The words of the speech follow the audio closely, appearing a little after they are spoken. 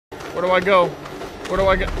Where do I go? Where do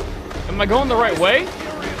I go? Am I going the right way?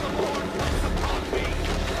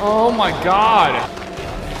 Oh my god.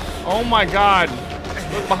 Oh my god.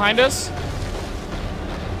 Look behind us.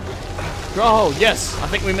 Oh, yes. I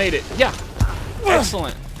think we made it. Yeah.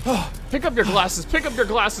 Excellent. Pick up your glasses. Pick up your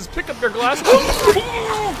glasses. Pick up your glasses.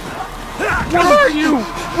 What are you?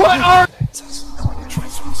 What are...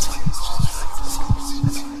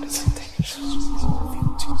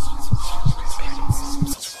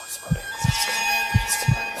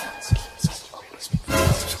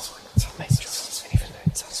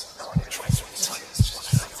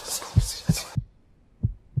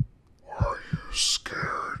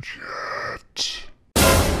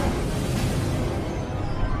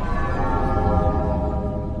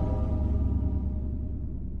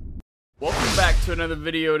 Welcome back to another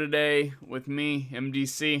video today with me,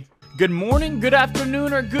 MDC. Good morning, good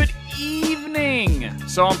afternoon, or good evening.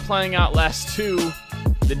 So I'm playing Outlast 2,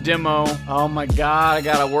 the demo. Oh my god, I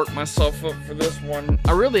gotta work myself up for this one.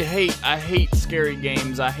 I hate scary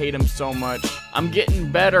games. I hate them so much. I'm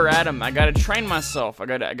getting better at them. I gotta train myself. I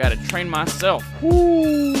gotta train myself.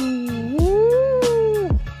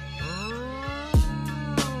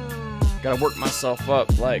 Gotta work myself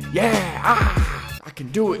up, like, yeah, I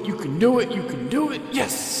can do it, you can do it, you can do it,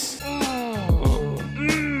 yes! I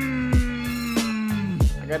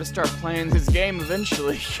gotta start playing this game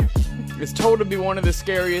eventually. It's told to be one of the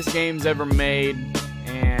scariest games ever made,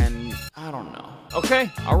 and I don't know.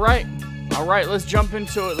 Okay, alright, let's jump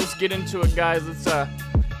into it, let's get into it, guys.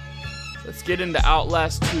 Let's get into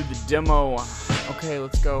Outlast 2, the demo. Okay,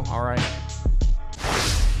 let's go, alright.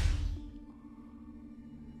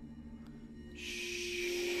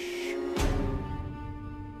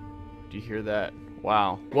 Do you hear that?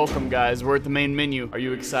 Wow. Welcome, guys. We're at the main menu. Are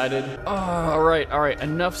you excited? Alright.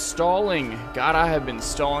 Enough stalling. God, I have been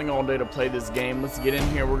stalling all day to play this game. Let's get in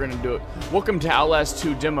here. We're gonna do it. Welcome to Outlast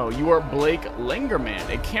 2 demo. You are Blake Langerman,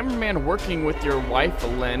 a cameraman working with your wife,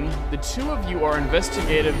 Lynn. The two of you are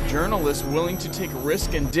investigative journalists willing to take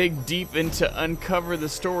risk and dig deep into uncover the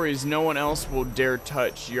stories no one else will dare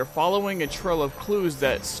touch. You're following a trail of clues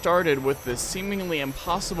that started with the seemingly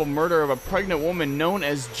impossible murder of a pregnant woman known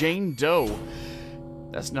as Jane Doe.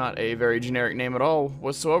 That's not a very generic name at all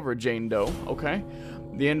whatsoever, Jane Doe, okay?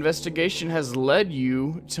 The investigation has led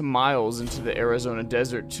you to miles into the Arizona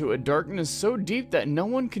desert, to a darkness so deep that no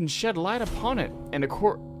one can shed light upon it, and a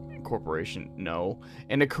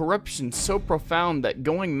and a corruption so profound that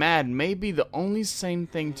going mad may be the only sane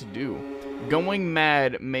thing to do. Going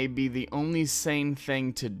mad may be the only sane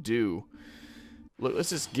thing to do. Look, let's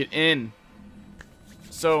just get in.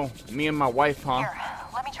 So, me and my wife, huh? Here,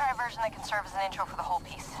 let me try a version that can serve as an intro for the whole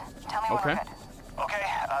piece. Tell me when we're good. Okay,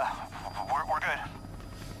 we're good.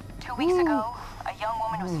 2 weeks ago, a young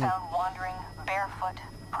woman was found wandering, barefoot,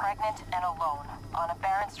 pregnant, and alone on a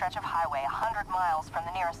barren stretch of highway 100 miles from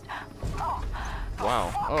the nearest... Oh,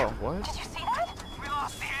 wow. fuck. Oh, what? Did you see that? We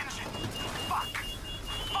lost the engine. Fuck.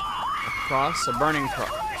 Cross, a burning cross.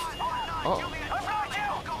 Oh.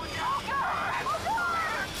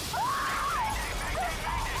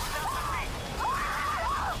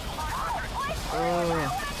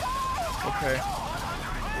 Okay.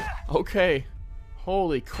 Okay.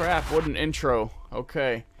 Holy crap, what an intro.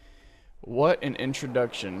 Okay. What an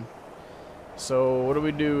introduction. So, what do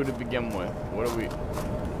we do to begin with? What do we...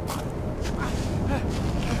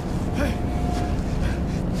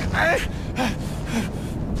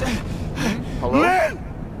 Hello?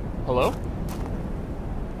 Hello?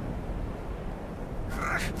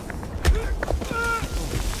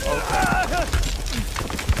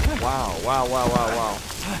 Wow.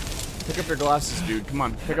 Pick up your glasses, dude. Come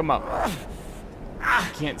on, pick them up. I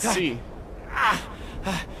can't see.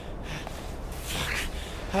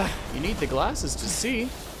 You need the glasses to see.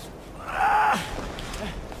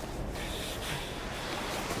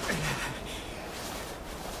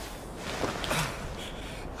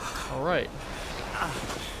 Alright.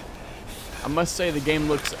 I must say the game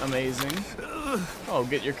looks amazing. Oh,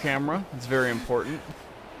 get your camera. It's very important.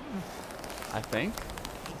 I think.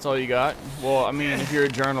 That's all you got? Well, I mean, if you're a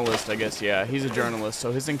journalist, I guess, yeah. He's a journalist,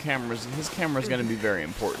 so his camera's going to be very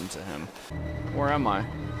important to him. Where am I?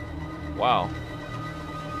 Wow.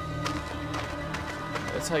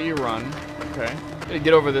 That's how you run. Okay. Gotta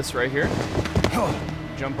get over this right here.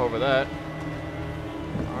 Jump over that.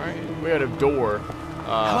 Alright, we got a door.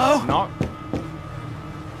 Hello? Knock.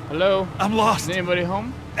 Hello? I'm lost. Is anybody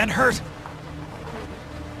home? And hurt.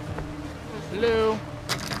 Hello?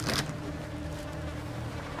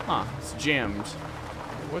 Huh, it's jammed.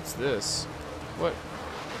 What's this? What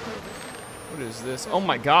is this? Oh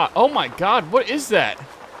my god, what is that?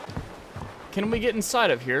 Can we get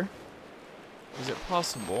inside of here? Is it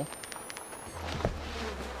possible?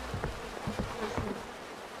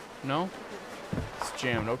 No? It's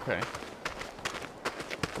jammed, okay.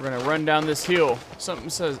 We're gonna run down this hill. Something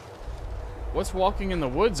says, what's walking in the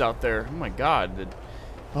woods out there? Oh my god.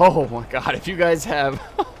 Oh my god, if you guys have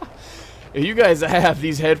if you guys have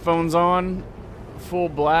these headphones on full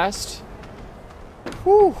blast,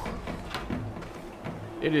 whew,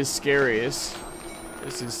 it is scary. This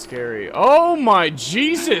is scary. Oh my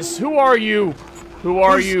Jesus, who are you? Who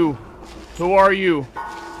are you? Who are you?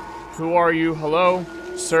 Who are you? Hello,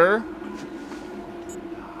 sir?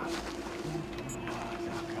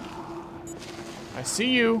 I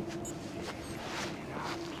see you.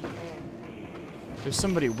 There's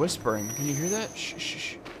somebody whispering. Can you hear that? Shh, shh,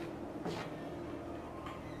 shh.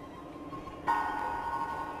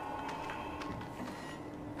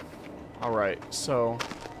 Alright, so...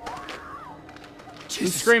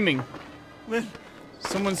 Who's screaming? Lynn.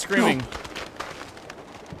 Someone's screaming. No.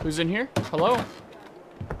 Who's in here? Hello?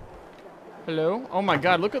 Hello? Oh my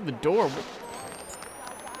god, look at the door.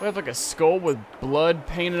 We have like a skull with blood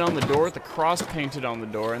painted on the door, with the cross painted on the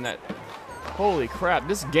door, and that... Holy crap,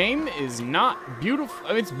 this game is not beautiful. I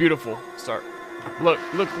mean, it's beautiful. Start. Look,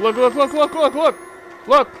 look, look, look, look, look, look, look!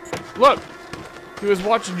 Look! Look! He was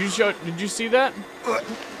watching, did you see that?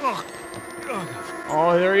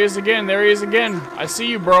 Oh, there he is again, there he is again. I see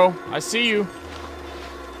you, bro. I see you.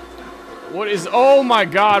 What is, oh my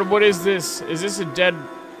god, what is this? Is this a dead,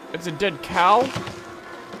 it's a dead cow?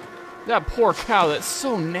 That poor cow, that's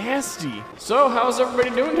so nasty. So, how's everybody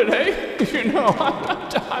doing today? You know,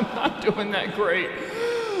 I'm not doing that great.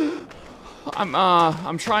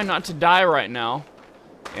 I'm trying not to die right now.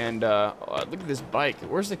 And, oh, look at this bike.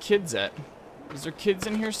 Where's the kids at? Is there kids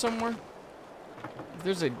in here somewhere?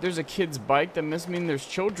 If there's a kid's bike, that must mean there's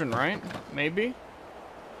children, right? Maybe?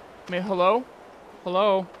 Hello?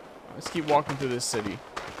 Hello? Let's keep walking through this city.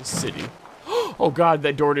 This city. Oh god,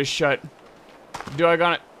 that door is shut. Do I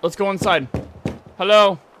got it? Let's go inside.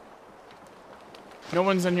 Hello? No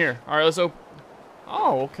one's in here. Alright, let's open.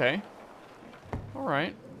 Oh, okay.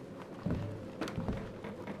 Alright.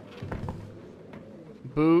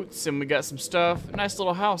 Boots, and we got some stuff. Nice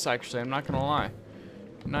little house, actually, I'm not gonna lie.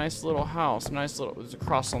 Nice little house. Nice little... There's a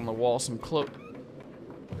cross on the wall, some cloak.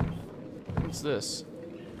 What's this?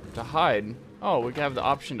 To hide. Oh, we have the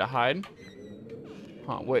option to hide?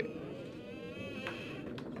 Huh, wait.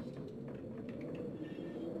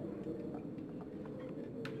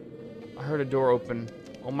 I heard a door open.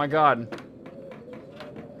 Oh my god.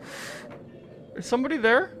 Is somebody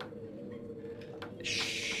there?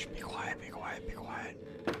 Shh, be quiet, be quiet, be quiet.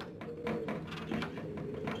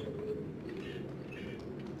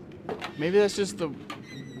 Maybe that's just the...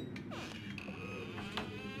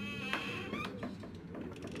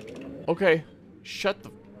 Okay. Shut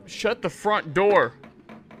the front door.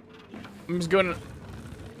 I'm just gonna...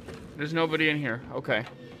 There's nobody in here. Okay.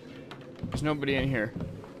 There's nobody in here.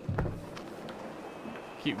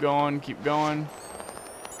 Keep going, keep going.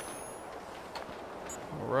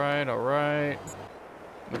 Alright, alright.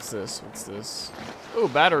 What's this? What's this? Ooh,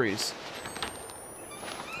 batteries.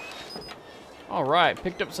 Alright,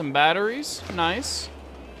 picked up some batteries. Nice.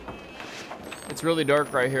 It's really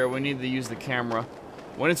dark right here. We need to use the camera.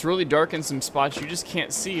 When it's really dark in some spots, you just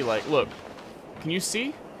can't see. Like, look. Can you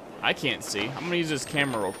see? I can't see. I'm gonna use this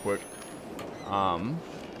camera real quick. Let me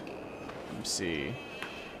see.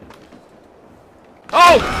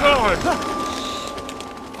 Oh, God!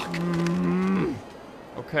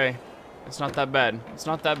 Okay. It's not that bad. It's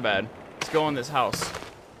not that bad. Let's go in this house.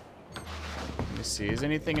 Let me see. Is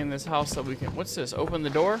anything in this house that we can... What's this? Open the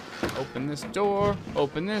door? Open this door.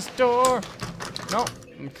 Open this door. No.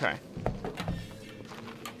 Okay.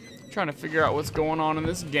 Trying to figure out what's going on in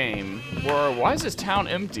this game. Why is this town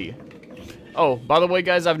empty? Oh, by the way,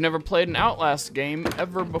 guys, I've never played an Outlast game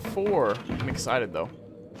ever before. I'm excited, though.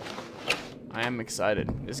 I am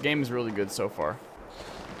excited. This game is really good so far.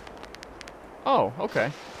 Oh,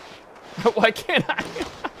 okay. Why can't I?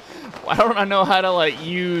 Why don't I know how to, like,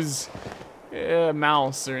 use a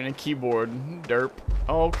mouse or a keyboard? Derp.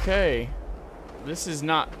 Okay. This is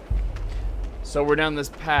not... So we're down this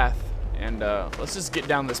path. And, let's just get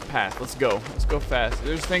down this path. Let's go. Let's go fast.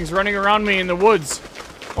 There's things running around me in the woods.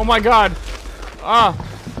 Oh, my God. Ah.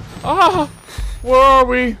 Ah. Where are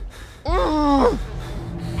we?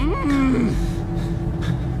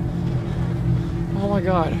 Oh my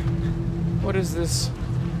god. What is this?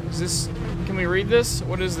 Is this... Can we read this?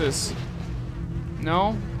 What is this?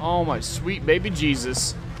 No? Oh my sweet baby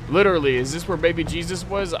Jesus. Literally, is this where baby Jesus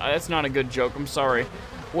was? That's not a good joke, I'm sorry.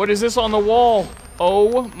 What is this on the wall?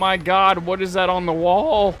 Oh my god, what is that on the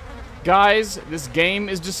wall? Guys, this game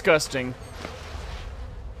is disgusting.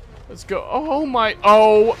 Let's go. Oh my.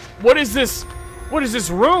 Oh, what is this? What is this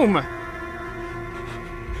room?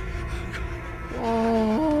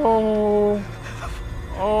 Oh.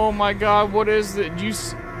 Oh my God. What is it?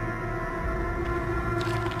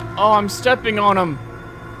 Oh, I'm stepping on them.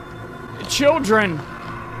 Children.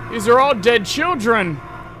 These are all dead children.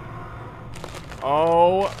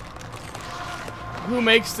 Oh. Who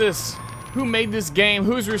makes this? Who made this game?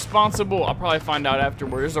 Who's responsible? I'll probably find out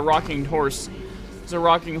afterward. There's a rocking horse. There's a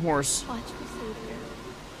rocking horse. Watch me, Savior.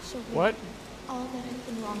 Show me What? all that I've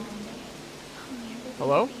been wrong today. Come near with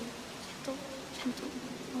Hello? me. Gentle, gentle,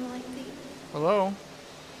 more like thee. Hello?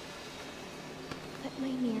 Let my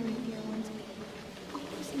near and dear ones be.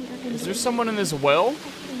 Always near and Is there dear. someone in this well? I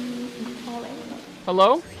can need and all I love.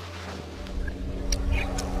 Hello?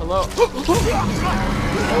 Hello?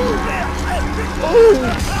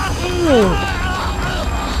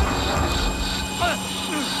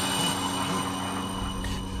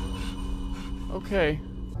 Okay.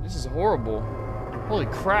 This is horrible. Holy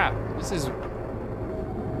crap. This is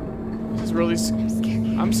really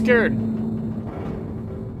I'm scared.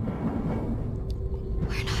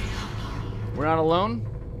 We're not alone?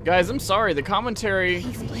 Guys, I'm sorry. The commentary,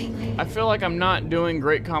 He's playing. I feel like I'm not doing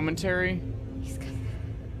great commentary. He's coming.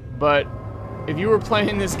 But if you were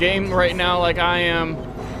playing this game right now like I am,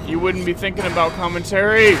 you wouldn't be thinking about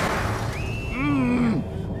commentary.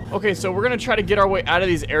 Okay, so we're gonna try to get our way out of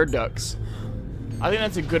these air ducts. I think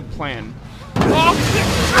that's a good plan. Oh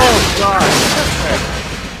God.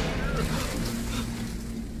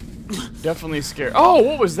 Okay. Definitely scared. Oh,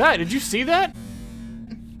 what was that? Did you see that?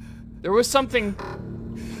 There was something.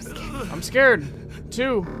 I'm scared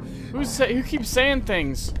too. Who keeps saying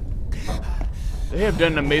things? They have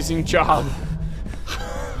done an amazing job.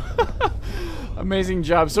 Amazing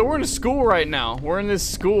job. So we're in a school right now. We're in this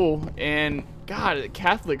school, and God, a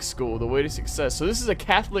Catholic school, the way to success. So this is a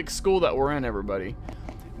Catholic school that we're in, everybody.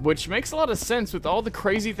 Which makes a lot of sense with all the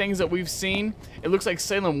crazy things that we've seen. It looks like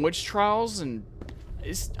Salem witch trials, and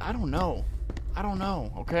I don't know. I don't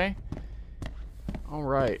know, okay? All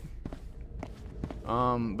right.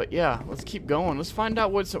 But yeah, let's keep going. Let's find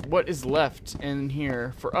out what is left in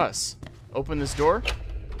here for us. Open this door.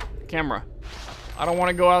 Camera. I don't want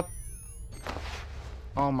to go out.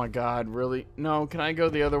 Oh my God, really? No, can I go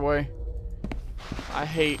the other way?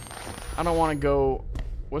 I don't want to go.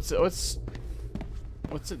 What's at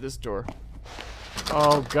this door?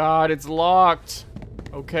 Oh God, it's locked.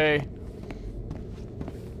 Okay.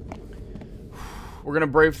 We're gonna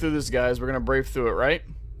brave through this, guys. We're gonna brave through it, right?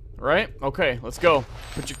 Right? Okay, let's go.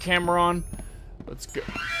 Put your camera on. Let's go.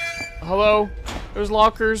 Hello? There's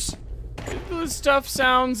lockers. There's stuff,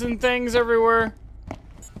 sounds, and things everywhere.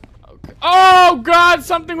 Okay. Oh God,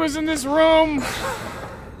 something was in this room.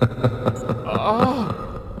 Oh.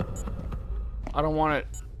 I don't want it.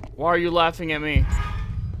 Why are you laughing at me?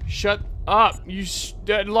 Shut up.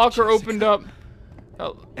 That locker opened up.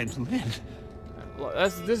 And Lynn.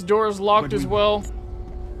 This door is locked as well.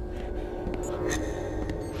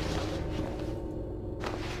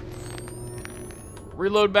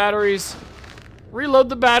 Reload batteries. Reload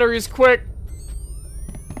the batteries quick.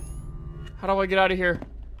 How do I get out of here?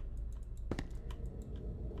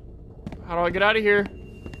 How do I get out of here?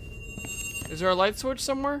 Is there a light switch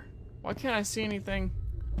somewhere? Why can't I see anything?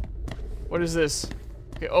 What is this?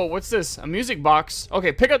 Okay, oh, what's this? A music box.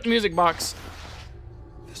 Okay, pick up the music box.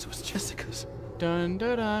 This was Jessica's. Dun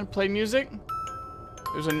dun dun. Play music.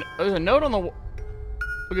 There's a note on the. Look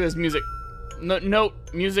at this music. Note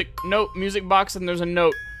music box, and there's a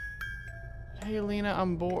note. Hey Lena,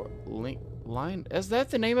 I'm bored. Line. Is that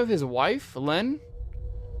the name of his wife, Len?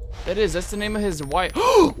 That is. That's the name of his wife.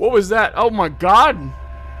 What was that? Oh my God.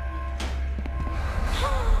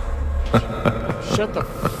 Shut the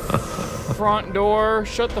front door.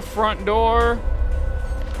 Shut the front door.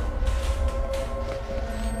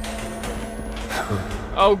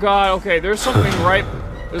 Oh God. Okay. There's something right.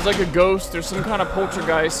 There's like a ghost. There's some kind of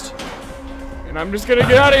poltergeist. And I'm just gonna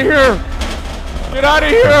get out of here. Get out of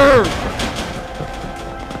here.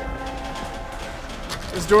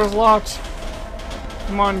 This door's locked.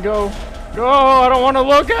 Come on, go. Go. I don't want to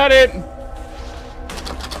look at it.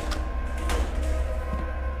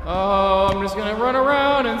 Oh, I'm just gonna run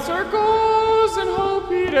around in circles and hope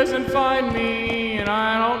he doesn't find me. And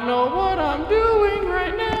I don't know what I'm doing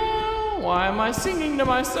right now. Why am I singing to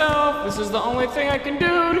myself? This is the only thing I can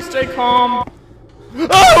do to stay calm.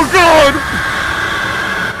 Oh God!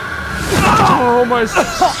 Oh my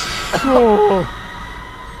soul.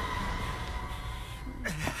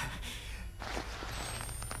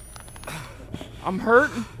 I'm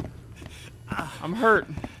hurt. I'm hurt.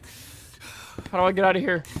 How do I get out of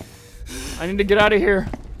here? I need to get out of here.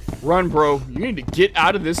 Run, bro. You need to get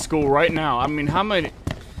out of this school right now. I mean, how many...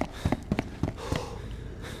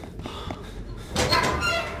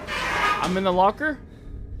 I'm in the locker?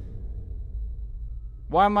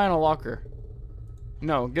 Why am I in a locker?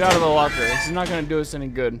 No, get out of the locker. This is not gonna do us any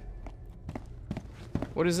good.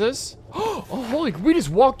 What is this? Oh, holy, we just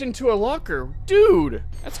walked into a locker. Dude,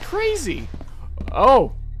 that's crazy.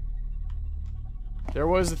 Oh. There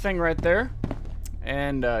was the thing right there.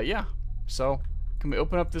 And, yeah. So, can we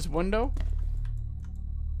open up this window?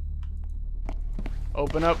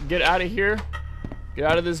 Open up, get out of here. Get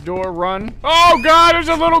out of this door, run. Oh God, there's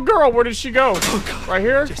a little girl. Where did she go? Oh, God. Right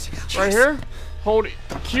here? Jessica, Right here? Hold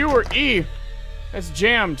Q or E. That's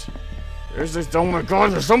jammed. There's this, oh my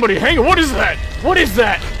God, there's somebody hanging. What is that? What is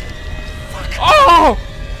that? Oh!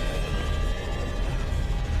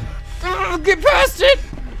 Get past it!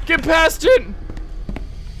 Get past it!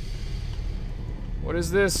 What is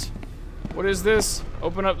this? What is this?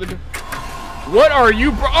 Open up the door. What are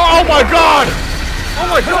you, bro? Oh my God! Oh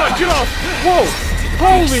my God, get off! Whoa!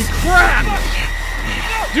 Holy crap!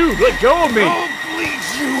 Dude, let go of me! I'll bleed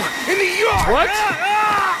you in the yard! What?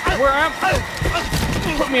 Where am I?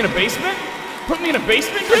 Put me in a basement? Put me in a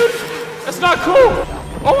basement, dude? That's not cool!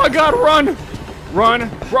 Oh my God, run! Run!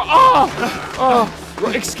 Run! Oh! Oh!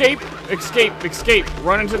 Escape! Escape! Escape!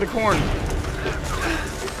 Run into the corn.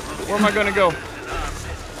 Where am I gonna go?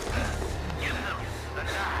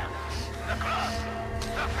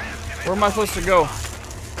 Where am I supposed to go?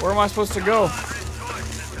 Where am I supposed to go?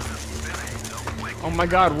 Oh my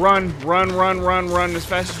God, run, run, run, run, run as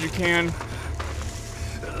fast as you can.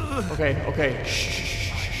 Okay, okay. Shh, shh,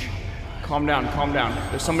 shh, shh. Calm down, calm down.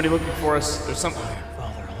 There's somebody looking for us. There's some...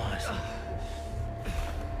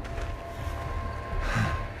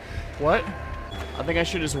 What? I think I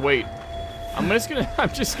should just wait. I'm just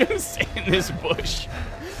gonna stay in this bush.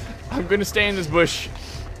 I'm gonna stay in this bush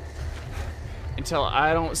until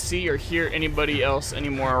I don't see or hear anybody else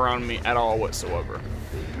anymore around me at all whatsoever.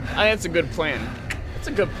 I think that's a good plan. That's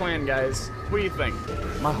a good plan, guys. What do you think?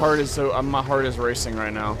 My heart is racing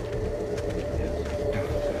right now.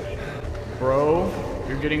 Bro,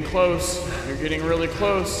 you're getting close. You're getting really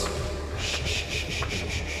close. Shh, shh, shh, shh, shh,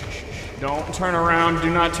 shh, shh. Don't turn around. Do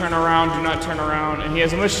not turn around. Do not turn around. And he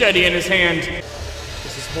has a machete in his hand.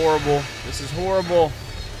 This is horrible. This is horrible.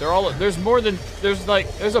 They're all. There's more than. There's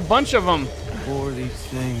a bunch of them. Before these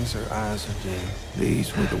things our eyes are dim,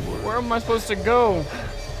 these were the words. Where am I supposed to go?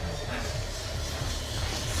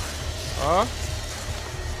 Huh?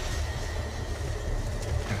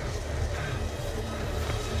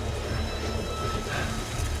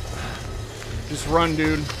 Just run,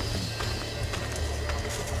 dude.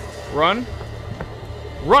 Run?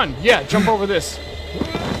 Run! Yeah, jump over this.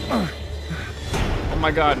 Oh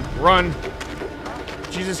my God, run.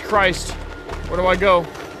 Jesus Christ. Where do I go?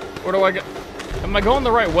 Where do I go? Am I going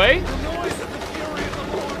the right way?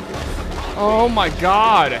 Oh my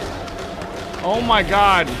God. Oh my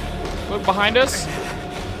God. Look behind us.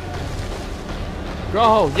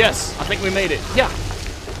 Oh, yes. I think we made it. Yeah.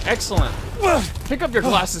 Excellent. Pick up your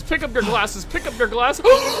glasses. Pick up your glasses. Pick up your glasses.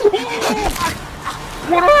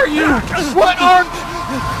 What are you? What are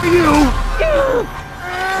you?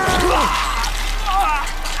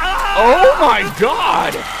 Oh my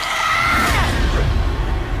God.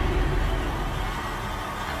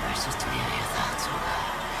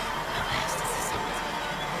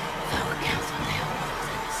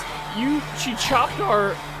 She chopped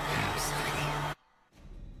our...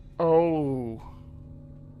 Oh.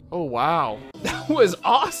 Oh, wow. That was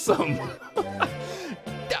awesome.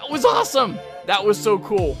 That was awesome. That was so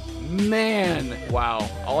cool. Man. Wow.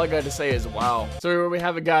 All I got to say is wow. So here we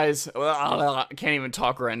have it, guys. I can't even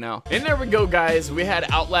talk right now. And there we go, guys. We had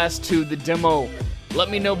Outlast 2, the demo. Let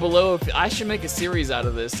me know below if I should make a series out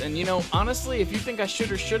of this. And, you know, honestly, if you think I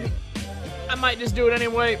should or shouldn't, I might just do it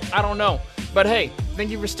anyway. I don't know. But hey, thank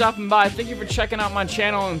you for stopping by. Thank you for checking out my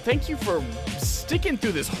channel. And thank you for sticking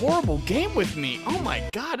through this horrible game with me. Oh my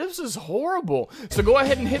God, this is horrible. So go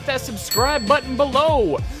ahead and hit that subscribe button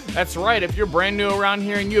below. That's right, if you're brand new around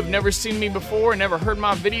here and you have never seen me before and never heard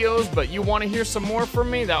my videos, but you want to hear some more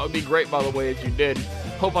from me, that would be great, by the way, if you did.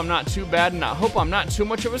 Hope I'm not too bad, and I hope I'm not too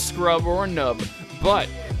much of a scrub or a nub. But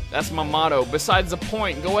that's my motto. Besides the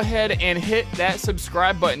point, go ahead and hit that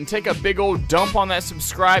subscribe button. Take a big old dump on that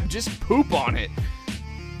subscribe. Just poop on it.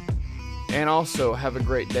 And also, have a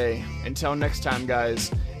great day. Until next time,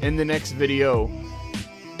 guys, in the next video,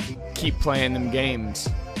 keep playing them games.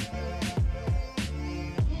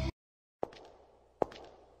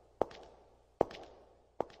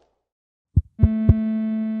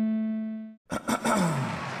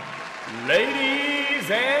 Ladies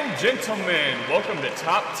and and gentlemen, welcome to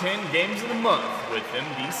Top 10 Games of the Month with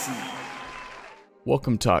MDC.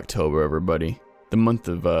 Welcome to October, everybody. The month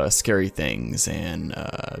of scary things and,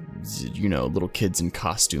 you know, little kids in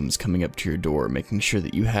costumes coming up to your door, making sure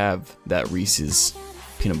that you have that Reese's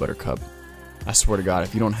peanut butter cup. I swear to God,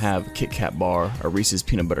 if you don't have a Kit Kat bar, a Reese's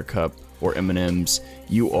peanut butter cup, or M&Ms,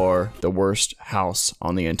 you are the worst house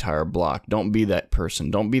on the entire block. Don't be that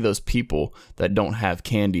person. Don't be those people that don't have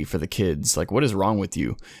candy for the kids. Like, what is wrong with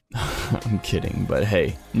you? I'm kidding, but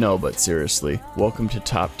hey, no, but seriously, welcome to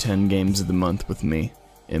Top 10 Games of the Month with me,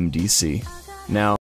 MDC. Now,